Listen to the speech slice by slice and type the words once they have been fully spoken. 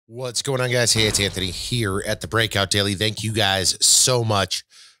What's going on, guys? Hey, it's Anthony here at the Breakout Daily. Thank you guys so much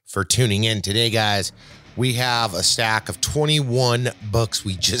for tuning in. Today, guys, we have a stack of 21 books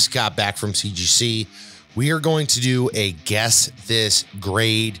we just got back from CGC. We are going to do a Guess This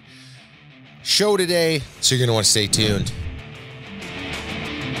Grade show today, so you're going to want to stay tuned.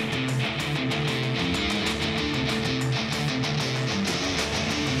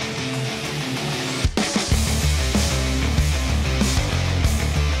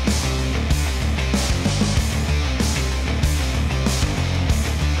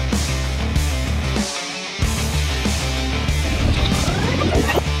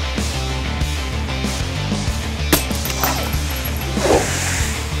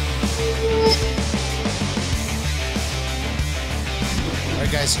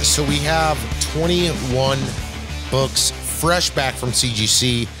 Guys, so we have 21 books fresh back from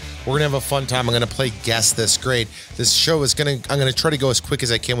CGC. We're gonna have a fun time. I'm gonna play Guess This Grade. This show is I'm gonna try to go as quick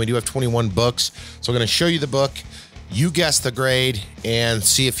as I can. We do have 21 books, so I'm gonna show you the book, you guess the grade and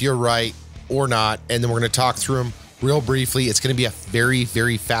see if you're right or not, and then we're gonna talk through them real briefly. It's gonna be a very,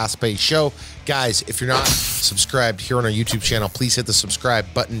 very fast-paced show. Guys, if you're not subscribed here on our YouTube channel, please hit the subscribe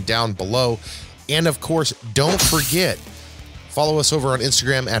button down below. And of course, don't forget, follow us over on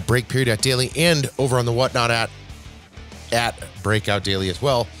Instagram at breakperiod.daily and over on the whatnot at Breakout Daily as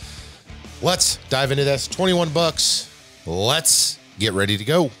well. Let's dive into this. 21 bucks. Let's get ready to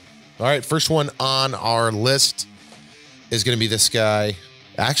go. All right, first one on our list is going to be this guy.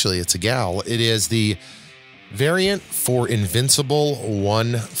 Actually, it's a gal. It is the variant for Invincible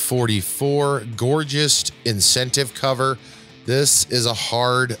 144. Gorgeous incentive cover. This is a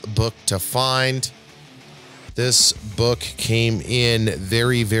hard book to find. This book came in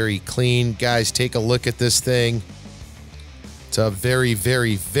very, very clean. Guys, take a look at this thing. It's a very,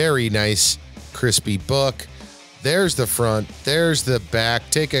 very, very nice, crispy book. There's the front. There's the back.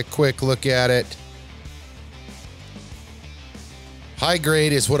 Take a quick look at it. High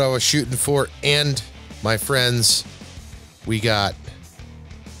grade is what I was shooting for. And, my friends, we got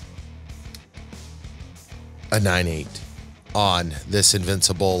a 9.8 on this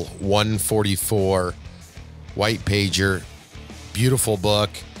Invincible 144 white pager. Beautiful book,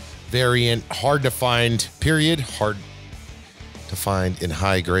 variant, hard to find, period. Hard to find in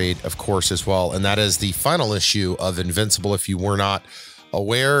high grade, of course, as well. And that is the final issue of Invincible. If you were not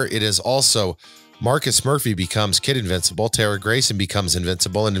aware, it is also Marcus Murphy becomes Kid Invincible, Tara Grayson becomes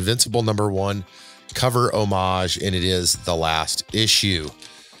Invincible, and Invincible #1 cover homage, and it is the last issue.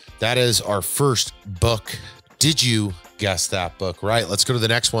 That is our first book. Did you guess that book right? Let's go to the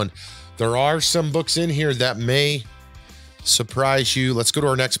next one. There are some books in here that may surprise you. Let's go to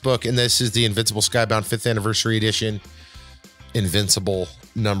our next book, and this is the Invincible Skybound 5th Anniversary Edition, Invincible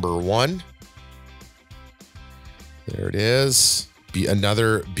 #1. There it is.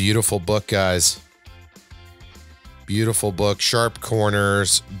 Another beautiful book, guys. Beautiful book, sharp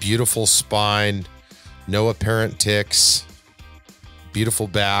corners, beautiful spine, no apparent ticks, beautiful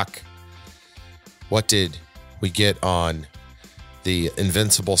back. What did we get on the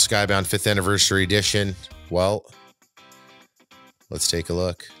Invincible Skybound 5th Anniversary Edition? Well, let's take a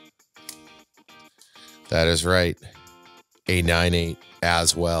look. That is right. A 9.8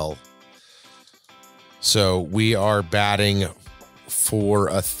 as well. So we are batting for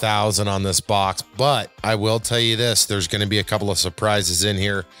 1,000 on this box, but I will tell you this, there's going to be a couple of surprises in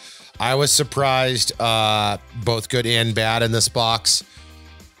here. I was surprised, both good and bad in this box.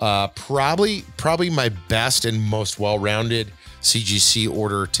 Probably my best and most well-rounded CGC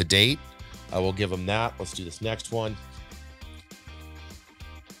order to date. I will give them that. Let's do this next one.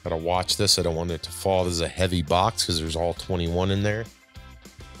 Gotta watch this. I don't want it to fall. This is a heavy box because there's all 21 in there.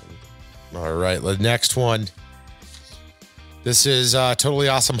 All right, the next one. This is Totally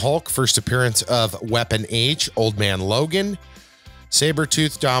Awesome Hulk, first appearance of Weapon H, Old Man Logan,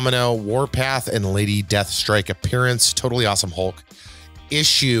 Sabretooth, Domino, Warpath, and Lady Deathstrike appearance. Totally Awesome Hulk,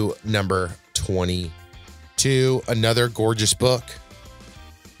 issue number 22. Another gorgeous book.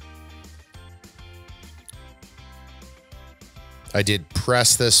 I did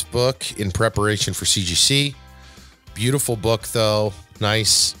press this book in preparation for CGC. Beautiful book, though.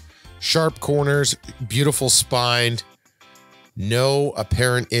 Nice. Sharp corners, beautiful spine. No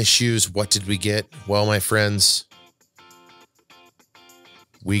apparent issues. What did we get? Well, my friends,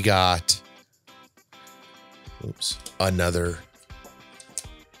 we got another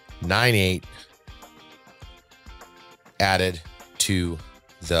 9.8 added to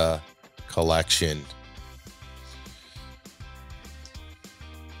the collection.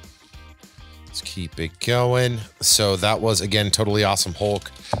 Let's keep it going. So that was, again, Totally Awesome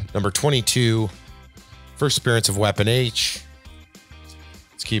Hulk, number 22, first appearance of Weapon H.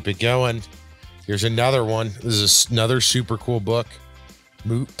 keep it going. Here's another one. This is another super cool book.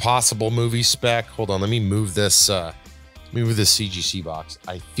 Possible movie spec. Hold on, let me move this CGC box.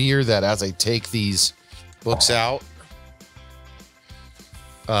 I fear that as I take these books out,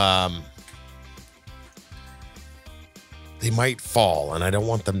 they might fall, and I don't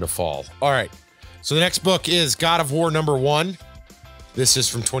want them to fall. All right, so the next book is God of War #1. This is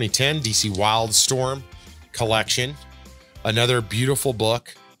from 2010, DC Wildstorm collection. Another beautiful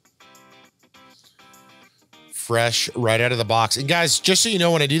book. Fresh right out of the box. And guys, just so you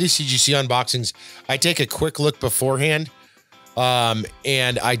know, when I do these CGC unboxings, I take a quick look beforehand,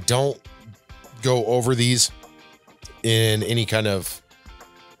 and I don't go over these in any kind of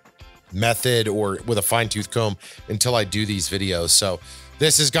method or with a fine-tooth comb until I do these videos. So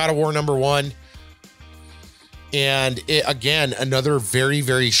this is God of War #1. And it, again, another very,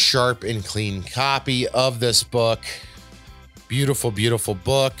 very sharp and clean copy of this book. Beautiful, beautiful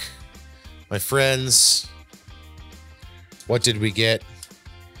book. My friends, what did we get?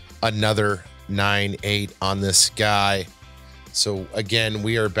 Another 9.8 on this guy. So again,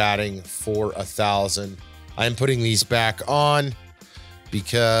 we are batting for 1,000. I'm putting these back on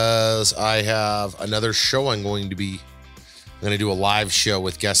because I have another show I'm going to do a live show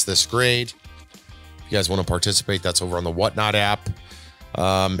with Guess This Grade. If you guys want to participate, that's over on the Whatnot app.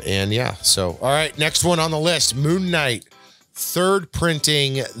 And yeah, so all right, next one on the list, Moon Knight, third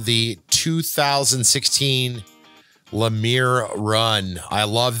printing, the 2016 Lemire run. I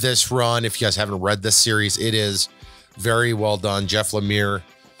love this run. If you guys haven't read this series, it is very well done. Jeff Lemire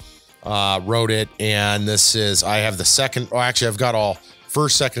wrote it, and this is, I have the second, oh, actually I've got all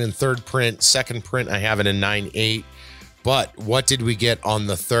first, second, and third print. Second print, I have it in 9.8. But what did we get on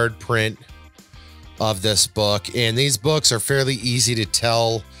the third print of this book? And these books are fairly easy to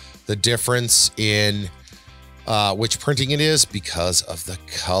tell the difference in which printing it is because of the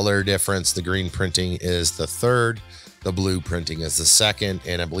color difference. The green printing is the third, the blue printing is the second,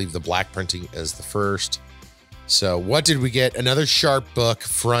 and I believe the black printing is the first. So what did we get? Another sharp book,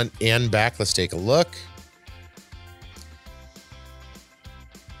 front and back. Let's take a look.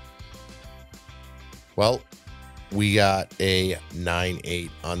 Well, we got a 9.8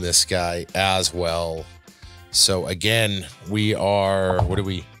 on this guy as well. So again, we are, what are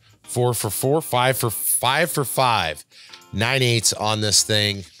we? 4 for 4, 5 for 5. 9.8s on this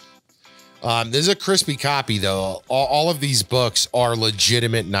thing. This is a crispy copy though. All of these books are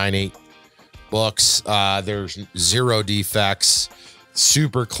legitimate 9.8 books. There's zero defects,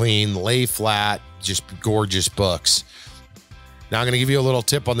 super clean, lay flat, just gorgeous books. Now I'm going to give you a little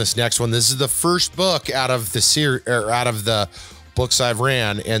tip on this next one. This is the first book out of the series, or out of the books I've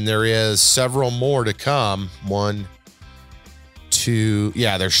ran, and there is several more to come. 1, 2,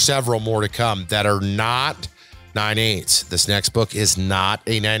 yeah, there's several more to come that are not 9.8s. This next book is not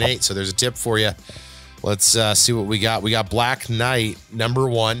a 9.8, so there's a tip for you. Let's see what we got. We got Black Knight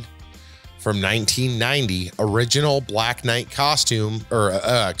 #1 from 1990, original Black Knight costume, or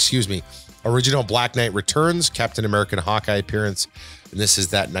excuse me, original Black Knight returns, Captain America and Hawkeye appearance, and this is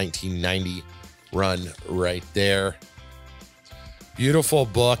that 1990 run right there. Beautiful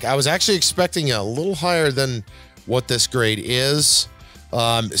book. I was actually expecting a little higher than what this grade is.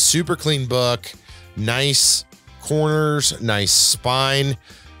 Super clean book, nice corners, nice spine,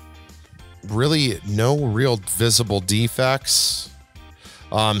 really no real visible defects.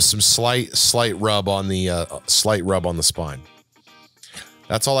 Some slight rub on the spine.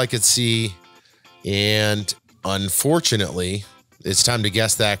 That's all I could see. And unfortunately, it's time to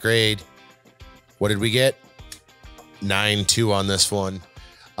guess that grade. What did we get? 9.2 on this one.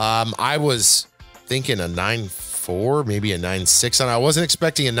 I was thinking a 9.4, maybe a 9.6 on it. I wasn't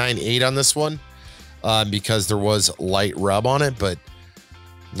expecting a 9.8 on this one because there was light rub on it, but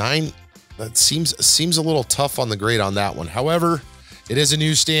 9, that seems a little tough on the grade on that one. However, it is a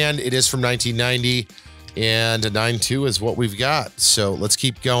newsstand. It is from 1990. And a 9.2 is what we've got. So let's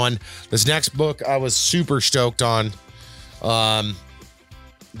keep going. This next book I was super stoked on.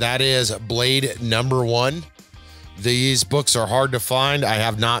 That is Blade #1. These books are hard to find. I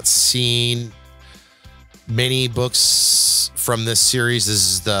have not seen many books from this series. This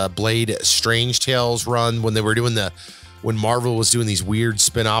is the Blade Strange Tales run when they were doing when Marvel was doing these weird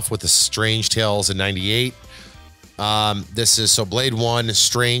spin-off with the Strange Tales in 98. This is so Blade 1,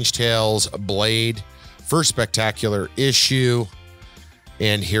 Strange Tales, Blade. First spectacular issue,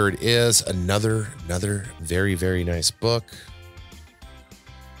 and here it is, another very, very nice book.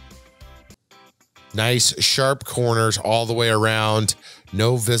 Nice sharp corners all the way around,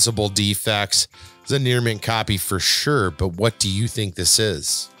 no visible defects. It's a near mint copy for sure, but what do you think this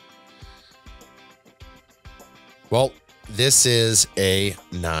is? Well, this is a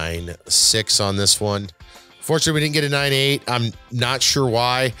 9.6 on this one. Fortunately, we didn't get a 9.8. I'm not sure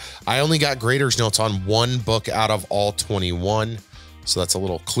why. I only got grader's notes on one book out of all 21. So that's a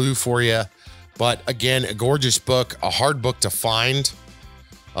little clue for you. But again, a gorgeous book, a hard book to find.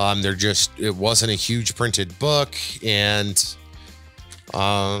 It wasn't a huge printed book, and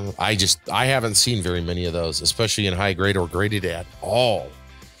I haven't seen very many of those, especially in high grade or graded at all.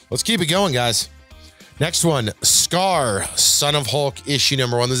 Let's keep it going, guys. Next one, Scar, Son of Hulk, issue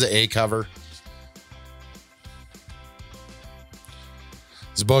number 1. This is an A cover.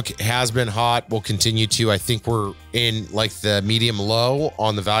 This book has been hot, will continue to. I think we're in like the medium low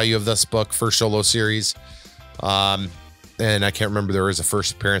on the value of this book, first solo series. And I can't remember, there is a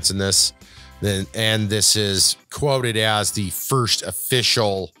first appearance in this. And this is quoted as the first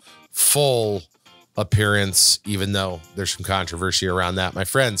official full appearance, even though there's some controversy around that. My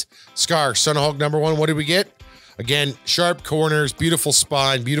friends, Scar, Son of Hulk number 1. What did we get? Again, sharp corners, beautiful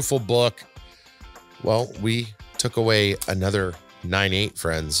spine, beautiful book. Well, we took away another 9.8,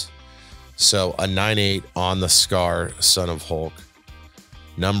 friends. So a 9.8 on the Scar, Son of Hulk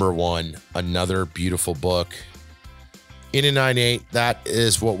number 1. Another beautiful book in a 9.8. That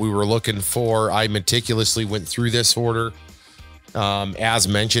is what we were looking for. I meticulously went through this order. As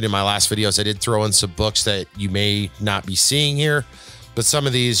mentioned in my last videos, I did throw in some books that you may not be seeing here, but some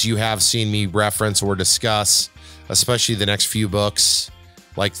of these you have seen me reference or discuss, especially the next few books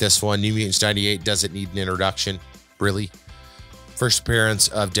like this one. New Mutants 98 doesn't need an introduction, really. First appearance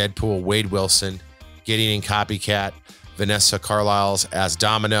of Deadpool, Wade Wilson, getting in Copycat, Vanessa Carlisle's as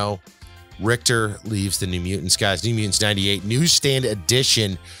Domino. Richter leaves the New Mutants, guys. New Mutants 98 newsstand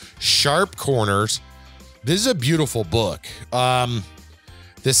edition, sharp corners. This is a beautiful book.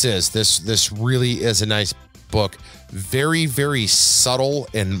 This really is a nice book. Very, very subtle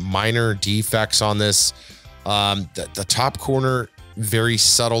and minor defects on this. The top corner, very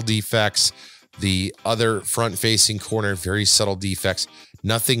subtle defects. The other front facing corner, very subtle defects.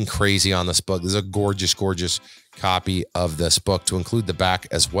 Nothing crazy on this book. This is a gorgeous, gorgeous copy of this book, to include the back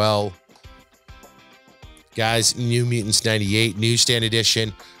as well. Guys, New Mutants 98 newsstand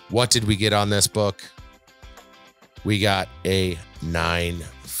edition. What did we get on this book? We got a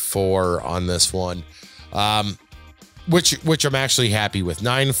 9.4 on this one, which I'm actually happy with.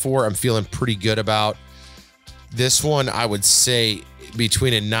 9.4, I'm feeling pretty good about. This one, I would say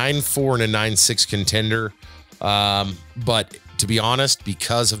between a 9.4 and a 9.6 contender. But to be honest,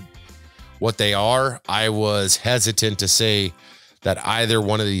 because of what they are, I was hesitant to say that either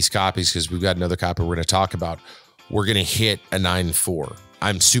one of these copies, because we've got another copy we're going to talk about, we're going to hit a 9.4.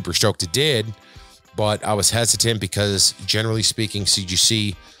 I'm super stoked it did, but I was hesitant because generally speaking,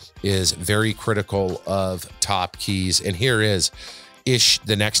 CGC is very critical of top keys. And here is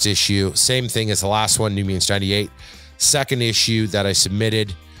the next issue. Same thing as the last one, New Mutants 98. Second issue that I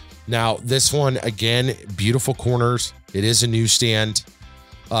submitted. Now, this one, again, beautiful corners. It is a newsstand.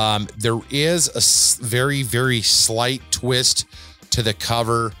 There is a very, very slight twist to the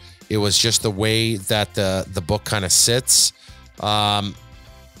cover. It was just the way that the book kind of sits. And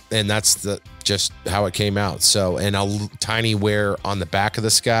that's just how it came out. So, and a tiny wear on the back of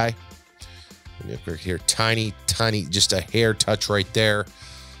this guy. Here, tiny, just a hair touch right there.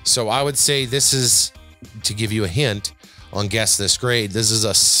 So I would say this is, to give you a hint on Guess This Grade, this is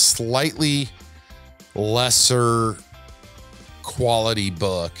a slightly lesser quality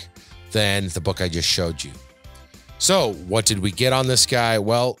book than the book I just showed you. So what did we get on this guy?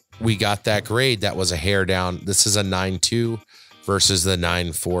 Well, we got that grade that was a hair down. This is a 9.2 versus the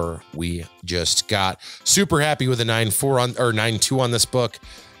 9.4 we just got. Super happy with the 9.4 on, or 9.2 on this book,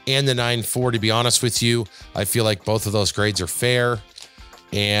 and the 9.4. To be honest with you, I feel like both of those grades are fair,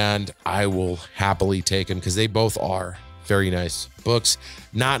 and I will happily take them because they both are very nice books.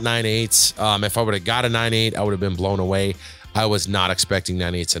 Not 9.8s. If I would have got a 9.8, I would have been blown away. I was not expecting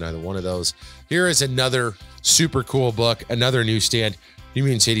 9.8s in either one of those. Here is another super cool book, another newsstand, New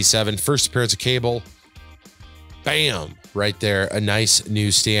Mutants 87, first appearance of Cable. Bam, right there, a nice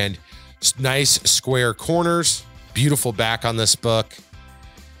newsstand. Nice square corners, beautiful back on this book.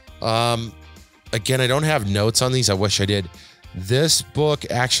 Again, I don't have notes on these. I wish I did. This book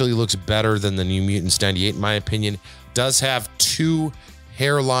actually looks better than the New Mutants 98, in my opinion. Does have two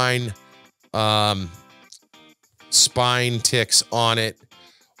hairline spine ticks on it.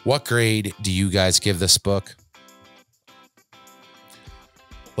 What grade do you guys give this book?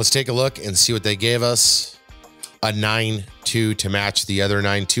 Let's take a look and see what they gave us. A 9.2 to match the other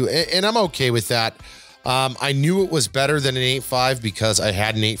 9.2, and I'm okay with that. I knew it was better than an 8.5 because I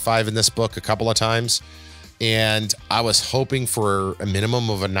had an 8.5 in this book a couple of times, And I was hoping for a minimum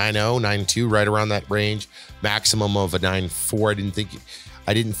of a 9.0, 9.2, right around that range, maximum of a 9.4.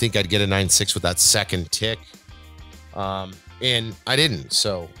 I didn't think I'd get a 9.6 with that second tick. And I didn't,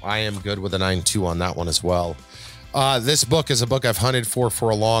 so I am good with a 9.2 on that one as well. This book is a book I've hunted for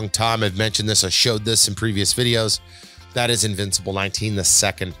a long time. I've mentioned this, I showed this in previous videos. That is Invincible 19, the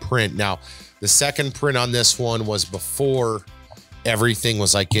second print. Now, the second print on this one was before everything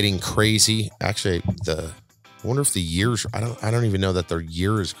was like getting crazy. Actually, I wonder if the years, I don't even know that the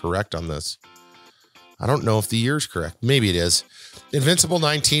year is correct on this. I don't know if the year is correct. Maybe it is. Invincible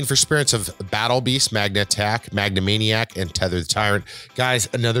 19 for spirits of Battle Beast, Magna Attack, Magnamaniac, and Tether the Tyrant. Guys,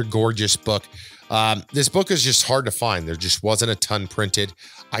 another gorgeous book. This book is just hard to find. There just wasn't a ton printed.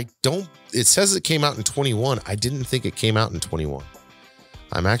 It says it came out in 21. I didn't think it came out in 21.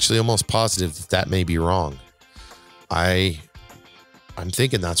 I'm actually almost positive that may be wrong. I'm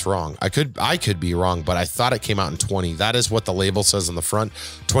thinking that's wrong. I could be wrong, but I thought it came out in 20. That is what the label says on the front,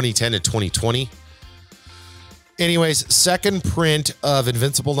 2010 to 2020. Anyways, second print of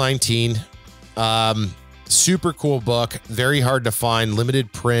Invincible 19. Super cool book, very hard to find,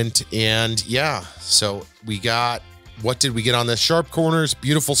 limited print, and yeah, so we got, what did we get on this? Sharp corners,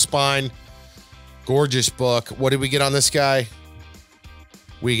 beautiful spine, gorgeous book. What did we get on this guy?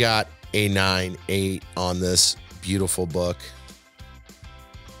 We got a 9.8 on this beautiful book.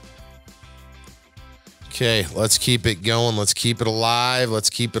 Okay, let's keep it going. Let's keep it alive. Let's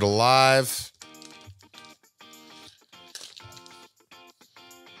keep it alive.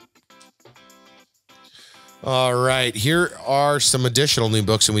 All right, here are some additional new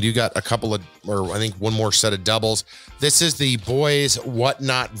books, and we do got a couple of, or I think one more set of doubles. This is the Boys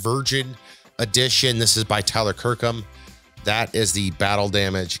Whatnot Virgin edition. This is by Tyler Kirkham. That is the Battle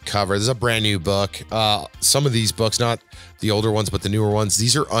Damage cover. This is a brand new book. Some of these books, not the older ones, but the newer ones,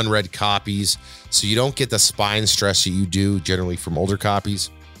 these are unread copies, so you don't get the spine stress that you do generally from older copies.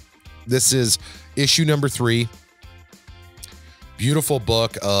 This is issue number 3. Beautiful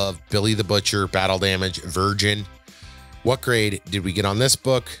book of Billy the Butcher, Battle Damage, Virgin. What grade did we get on this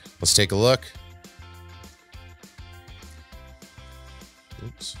book? Let's take a look.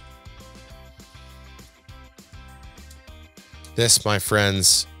 Oops. This, my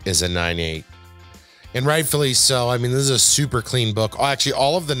friends, is a 9.8. And rightfully so. I mean, this is a super clean book. Actually,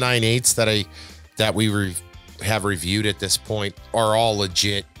 all of the 9.8s that we have reviewed at this point are all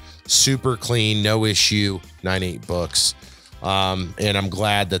legit, super clean, no issue 9.8 books. And I'm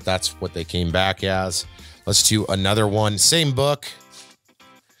glad that that's what they came back as. Let's do another one. Same book.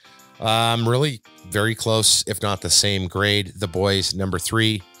 Really very close, if not the same grade. The Boys, number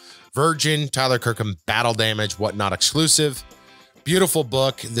 3. Virgin, Tyler Kirkham, Battle Damage, Whatnot exclusive. Beautiful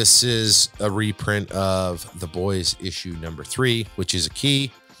book. This is a reprint of The Boys issue number 3, which is a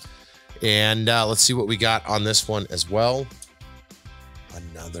key. And let's see what we got on this one as well.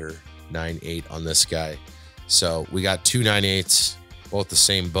 Another 9.8 on this guy. So we got 2 9.8s, both the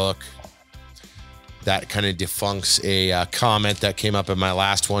same book. That kind of defuncts a comment that came up in my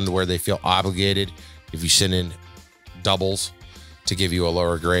last one where they feel obligated if you send in doubles to give you a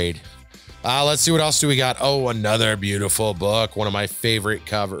lower grade. Let's see what else do we got. Oh, another beautiful book. One of my favorite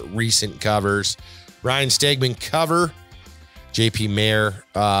recent covers. Ryan Stegman cover. JP Mayer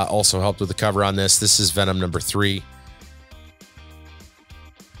also helped with the cover on this. This is Venom number 3.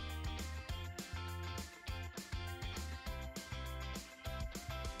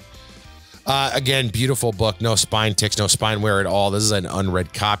 Again, beautiful book. No spine ticks, no spine wear at all. This is an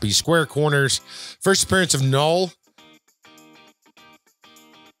unread copy. Square corners. First appearance of Null.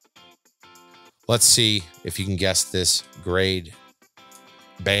 Let's see if you can guess this grade.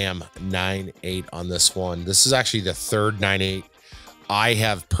 Bam, 9.8 on this one. This is actually the third 9.8 I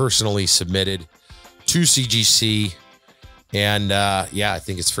have personally submitted to CGC. And yeah, I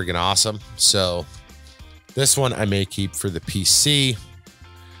think it's freaking awesome. So this one I may keep for the PC.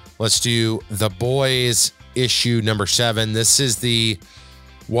 Let's do The Boys issue number 7. This is the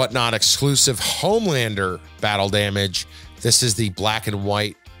Whatnot exclusive Homelander Battle Damage. This is the black and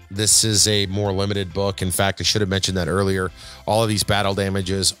white. This is a more limited book. In fact, I should have mentioned that earlier. All of these Battle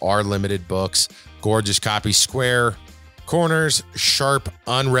Damages are limited books. Gorgeous copy. Square corners, sharp,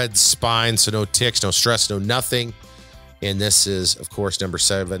 unread spine. So no ticks, no stress, no nothing. And this is, of course, number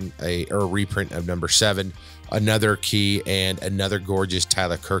 7, a reprint of number 7. Another key and another gorgeous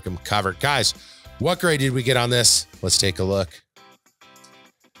Tyler Kirkham cover. Guys, what grade did we get on this? Let's take a look.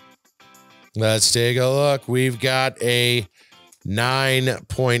 Let's take a look. We've got a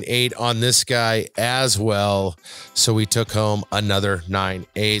 9.8 on this guy as well. So we took home another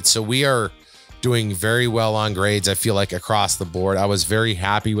 9.8. So we are doing very well on grades, I feel like, across the board. I was very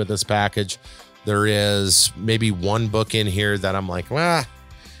happy with this package. There is maybe one book in here that I'm like, well,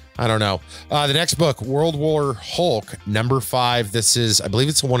 I don't know. The next book, World War Hulk, #5. This is, I believe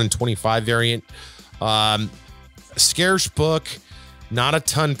it's a 1 in 25 variant. Scarce book, not a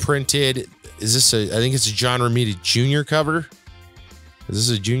ton printed. Is this I think it's a John Romita Jr. cover. Is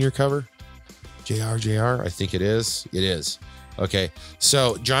this a junior cover? JR, I think it is. It is. Okay.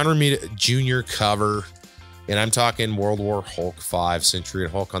 So John Romita Jr. cover, and I'm talking World War Hulk 5, Century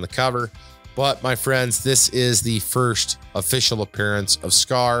and Hulk on the cover. But my friends, this is the first official appearance of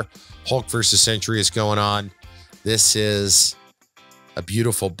Scar. Hulk versus Century is going on. This is a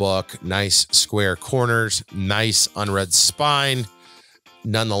beautiful book. Nice square corners, nice unread spine.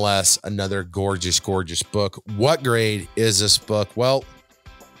 Nonetheless, another gorgeous, gorgeous book. What grade is this book? Well,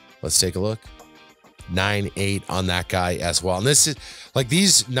 let's take a look. 9.8 on that guy as well. And this is like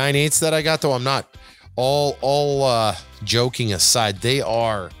these 9.8s that I got, though. I'm not all joking aside. They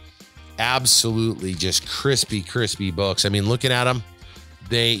are absolutely just crispy books. I mean, looking at them,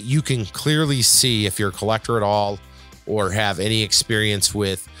 you can clearly see if you're a collector at all or have any experience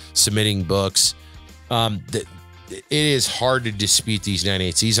with submitting books, that it is hard to dispute these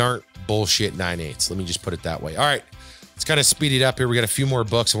 9.8s. These aren't bullshit 9.8s. Let me just put it that way. All right, let's kind of speed it up here. We got a few more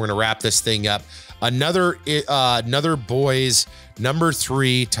books, and we're going to wrap this thing up. Another boys,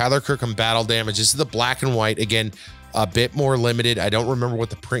 #3, Tyler Kirkham Battle Damage. This is the black and white. Again, a bit more limited. I don't remember what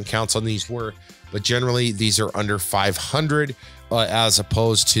the print counts on these were, but generally these are under 500 as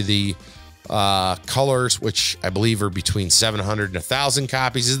opposed to the colors, which I believe are between 700 and 1,000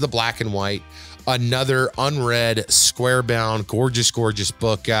 copies. This is the black and white. Another unread, square bound, gorgeous, gorgeous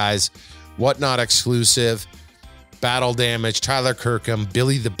book, guys. Whatnot exclusive. Battle Damage, Tyler Kirkham,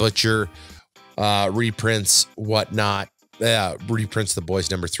 Billy the Butcher, reprints Whatnot. Reprints The Boys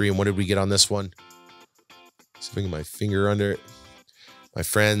 #3. And what did we get on this one? Swinging my finger under it. My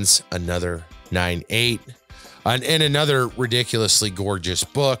friends, another 9.8. And another ridiculously gorgeous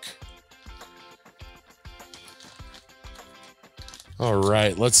book. All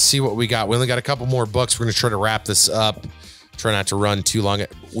right, let's see what we got. We only got a couple more books. We're going to try to wrap this up. Try not to run too long.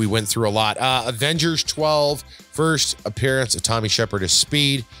 We went through a lot. Avengers 12, first appearance of Tommy Shepard as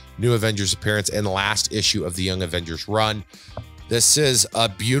Speed, new Avengers appearance, and the last issue of the Young Avengers run. This is a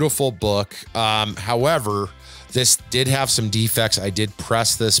beautiful book. However, this did have some defects. I did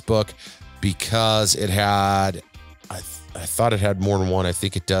press this book because it had, I thought it had more than one. I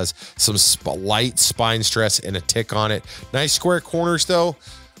think it does. Some light spine stress and a tick on it. Nice square corners, though.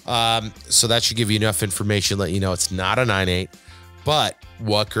 So that should give you enough information, let you know it's not a 9.8. But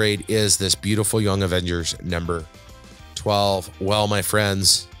what grade is this beautiful Young Avengers #12? Well, my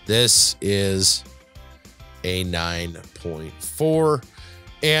friends, this is a 9.4.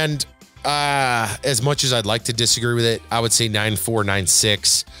 And as much as I'd like to disagree with it, I would say 9.4,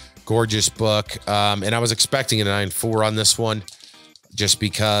 9.6. Gorgeous book. And I was expecting a 9.4 on this one just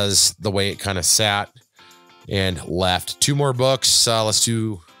because the way it kind of sat and left. Two more books. Let's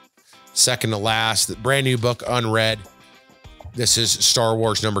do second to last. Brand new book, unread. This is Star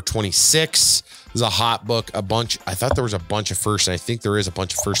Wars #26. This is a hot book. I thought there was a bunch of first, and I think there is a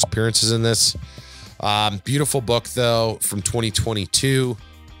bunch of first appearances in this. Beautiful book, though, from 2022.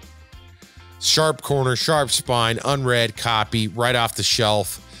 Sharp corner, sharp spine, unread copy, right off the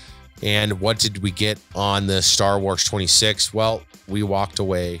shelf. And what did we get on the Star Wars 26? Well, we walked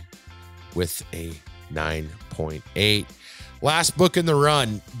away with a 9.8. Last book in the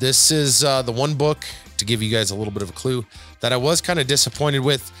run. This is the one book, to give you guys a little bit of a clue, that I was kind of disappointed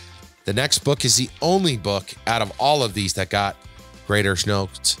with. The next book is the only book out of all of these that got Graded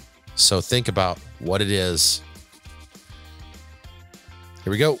Notes. So think about what it is.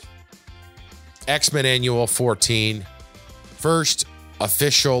 Here we go. X-Men Annual 14. First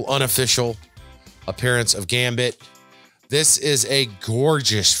official, unofficial appearance of Gambit. This is a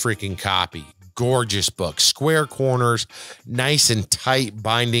gorgeous freaking copy. Gorgeous book. Square corners, nice and tight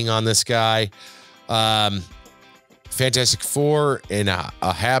binding on this guy. Fantastic Four in a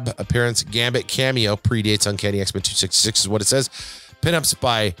Hab appearance. Gambit cameo predates Uncanny X-Men 266 is what it says. Pinups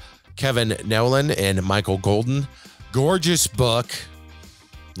by Kevin Nowlan and Michael Golden. Gorgeous book.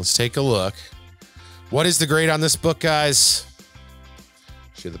 Let's take a look. What is the grade on this book, guys?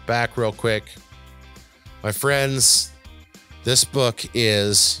 Show the back real quick. My friends, this book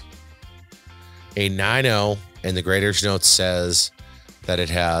is a 9.0, and the Graded Note says that it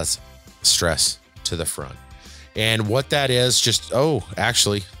has stress to the front. And what that is, just, oh,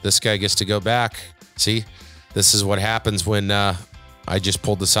 actually, this guy gets to go back. See, this is what happens when I just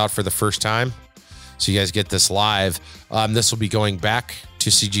pulled this out for the first time. So you guys get this live. This will be going back to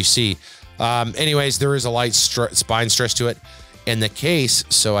CGC. Anyways, there is a light spine stress to it. And the case,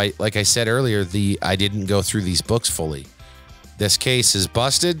 so like I said earlier, I didn't go through these books fully. This case is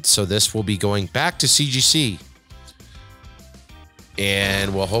busted, so this will be going back to CGC.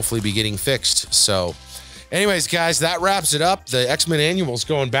 And we'll hopefully be getting fixed. So anyways, guys, that wraps it up. The X-Men annual's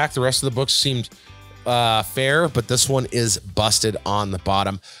going back. The rest of the books seemed fair, but this one is busted on the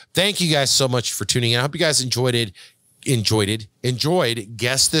bottom. Thank you guys so much for tuning in. I hope you guys enjoyed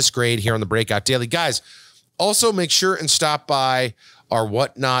Guess This Grade here on the Breakout Daily. Guys, also make sure and stop by our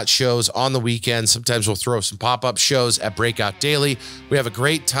Whatnot shows on the weekend. Sometimes we'll throw some pop-up shows at Breakout Daily. We have a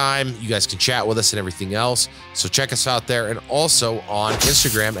great time. You guys can chat with us and everything else. So check us out there, and also on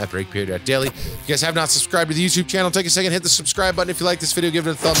Instagram at breakperiod.daily. If you guys have not subscribed to the YouTube channel, take a second, hit the subscribe button. If you like this video, give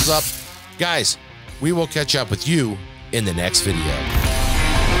it a thumbs up. Guys, we will catch up with you in the next video.